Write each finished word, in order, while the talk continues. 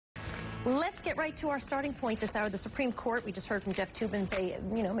Let's get right to our starting point this hour. The Supreme Court, we just heard from Jeff Toobin say,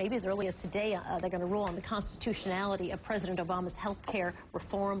 maybe as early as today, they're going to rule on the constitutionality of President Obama's health care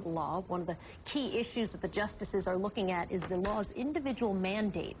reform law. One of the key issues that the justices are looking at is the law's individual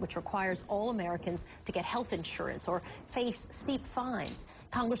mandate, which requires all Americans to get health insurance or face steep fines.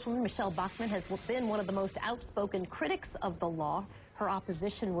 Congresswoman Michele Bachmann has been one of the most outspoken critics of the law. Her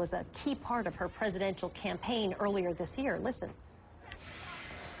opposition was a key part of her presidential campaign earlier this year. Listen.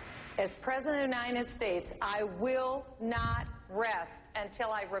 As President of the United States, I will not rest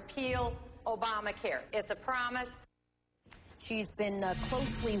until I repeal Obamacare. It's a promise. She's been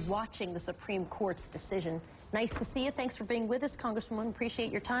closely watching the Supreme Court's decision. Nice to see you. Thanks for being with us, Congresswoman.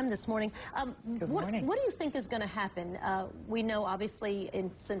 Appreciate your time this morning. Good morning. What do you think is going to happen? We know, obviously,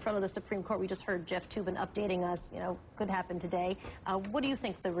 it's in front of the Supreme Court. We just heard Jeff Toobin updating us. Could happen today. What do you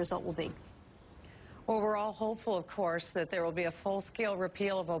think the result will be? Well, we're all hopeful, of course, that there will be a full-scale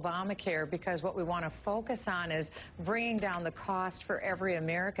repeal of Obamacare, because what we want to focus on is bringing down the cost for every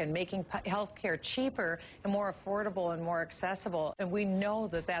American, making health care cheaper and more affordable and more accessible. And we know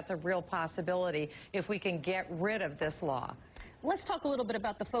that that's a real possibility if we can get rid of this law. Let's talk a little bit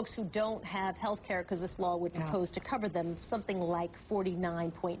about the folks who don't have health care, because this law would propose to cover them. Something like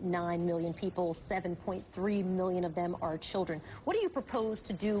 49.9 million people, 7.3 million of them are children. What do you propose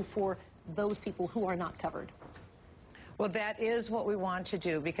to do for those people who are not covered? Well, that is what we want to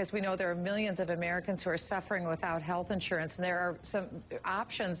do, because we know there are millions of Americans who are suffering without health insurance, and there are some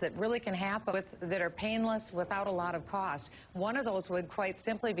options that really can happen that are painless without a lot of cost. One of those would quite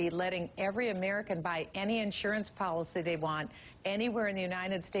simply be letting every American buy any insurance policy they want anywhere in the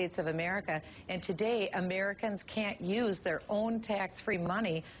United States of America. And today, Americans can't use their own tax-free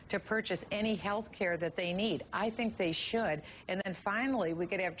money to purchase any health care that they need. I think they should. And then finally, we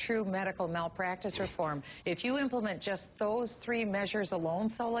could have true medical malpractice reform. If you implement just those three measures alone,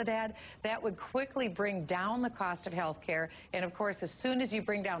 Soledad, that would quickly bring down the cost of health care. And of course, as soon as you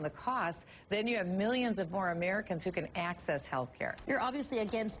bring down the cost, then you have millions of more Americans who can access health care. You're obviously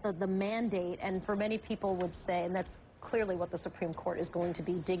against the mandate, and for many people would say, and that's clearly what the Supreme Court is going to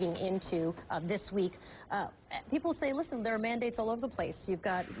be digging into this week. People say, listen, there are mandates all over the place. You've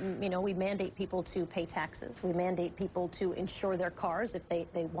got, we mandate people to pay taxes. We mandate people to insure their cars if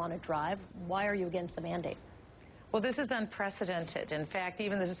they want to drive. Why are you against the mandate? Well, this is unprecedented. In fact,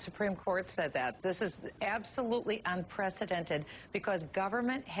 even the Supreme Court said that. This is absolutely unprecedented, because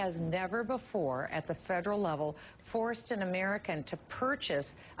government has never before at the federal level forced an American to purchase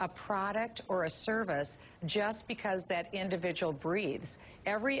a product or a service just because that individual breathes.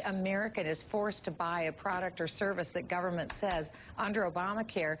 Every American is forced to buy a product or service that government says under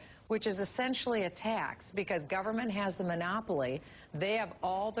Obamacare, which is essentially a tax, because government has the monopoly. They have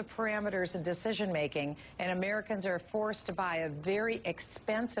all the parameters in decision-making, and Americans are forced to buy a very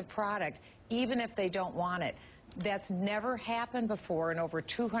expensive product, even if they don't want it. That's never happened before in over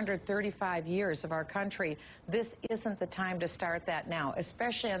 235 years of our country. This isn't the time to start that now,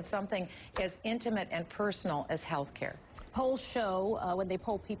 especially on something as intimate and personal as health care. Polls show, when they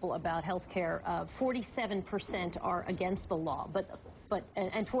poll people about health care, 47% are against the law,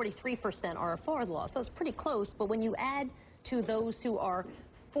 and 43% are for the law. So it's pretty close. But when you add to those who are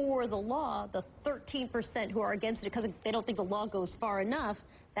for the law, the 13% who are against it because they don't think the law goes far enough,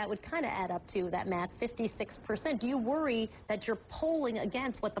 that would kind of add up to that math, 56%. Do you worry that you're polling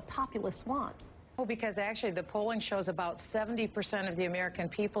against what the populace wants? Well, because actually the polling shows about 70% of the American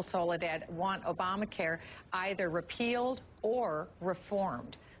people, Soledad, want Obamacare either repealed or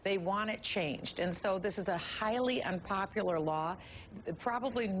reformed. They want it changed. And so this is a highly unpopular law.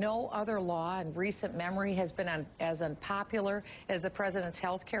 Probably no other law in recent memory has been as unpopular as the president's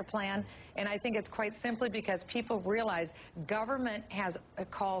health care plan. And I think it's quite simply because people realize government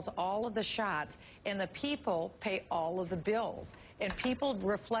calls all of the shots, and the people pay all of the bills. And people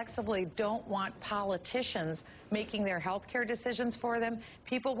reflexively don't want politicians making their health care decisions for them.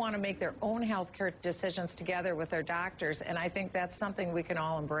 People want to make their own health care decisions together with their doctors, and I think that's something we can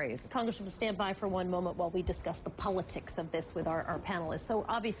all embrace. Congresswoman, stand by for one moment while we discuss the politics of this with our panelists. So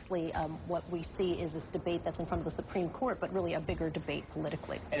obviously what we see is this debate that's in front of the Supreme Court, but really a bigger debate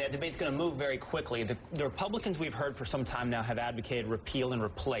politically. And that debate's going to move very quickly. The Republicans we've heard for some time now have advocated repeal and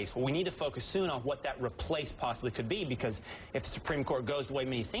replace. Well, we need to focus soon on what that replace possibly could be, because if the Supreme Court goes the way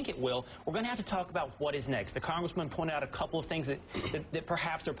many think it will, we're going to have to talk about what is next. The Congressman pointed out a couple of things that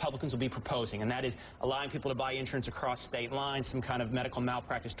perhaps the Republicans will be proposing, and that is allowing people to buy insurance across state lines, some kind of medical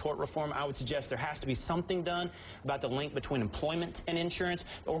malpractice tort reform. I would suggest there has to be something done about the link between employment and insurance.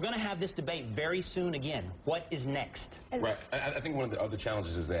 But we're going to have this debate very soon again. What is next? Right. I think one of the other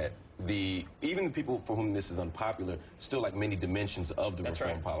challenges is that even the people for whom this is unpopular still like many dimensions of the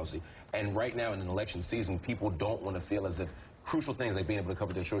reform right. policy. And right now in an election season, people don't want to feel as if crucial things like being able to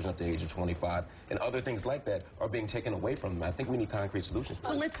cover their children up to the age of 25 and other things like that are being taken away from them. I think we need concrete solutions.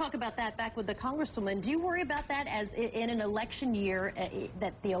 So let's talk about that back with the Congresswoman. Do you worry about that as in an election year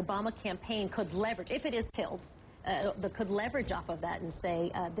that the Obama campaign could leverage, if it is killed, could leverage off of that and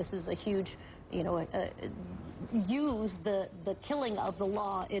say this is a huge, use the killing of the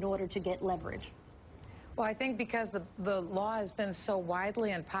law in order to get leverage? Well, I think because the law has been so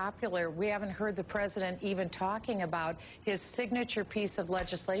widely unpopular, we haven't heard the president even talking about his signature piece of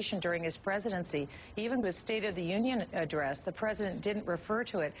legislation during his presidency. Even with State of the Union address, the president didn't refer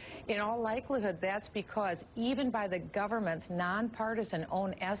to it. In all likelihood, that's because even by the government's nonpartisan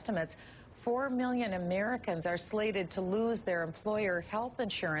own estimates, 4 million Americans are slated to lose their employer health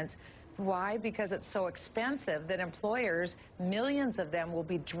insurance. Why? Because it's so expensive that employers, millions of them, will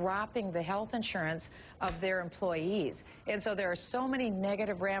be dropping the health insurance of their employees. And so there are so many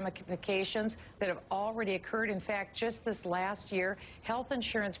negative ramifications that have already occurred. In fact, just this last year, health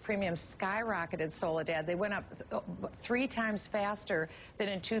insurance premiums skyrocketed, Soledad. They went up 3 times faster than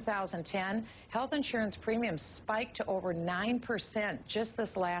in 2010. Health insurance premiums spiked to over 9% just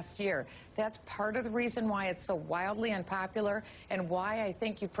this last year. That's part of the reason why it's so wildly unpopular and why I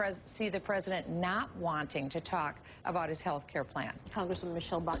think you see the president not wanting to talk about his health care plan. Congresswoman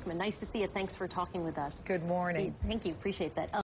Michele Bachmann, nice to see you. Thanks for talking with us. Good morning. Thank you. Appreciate that.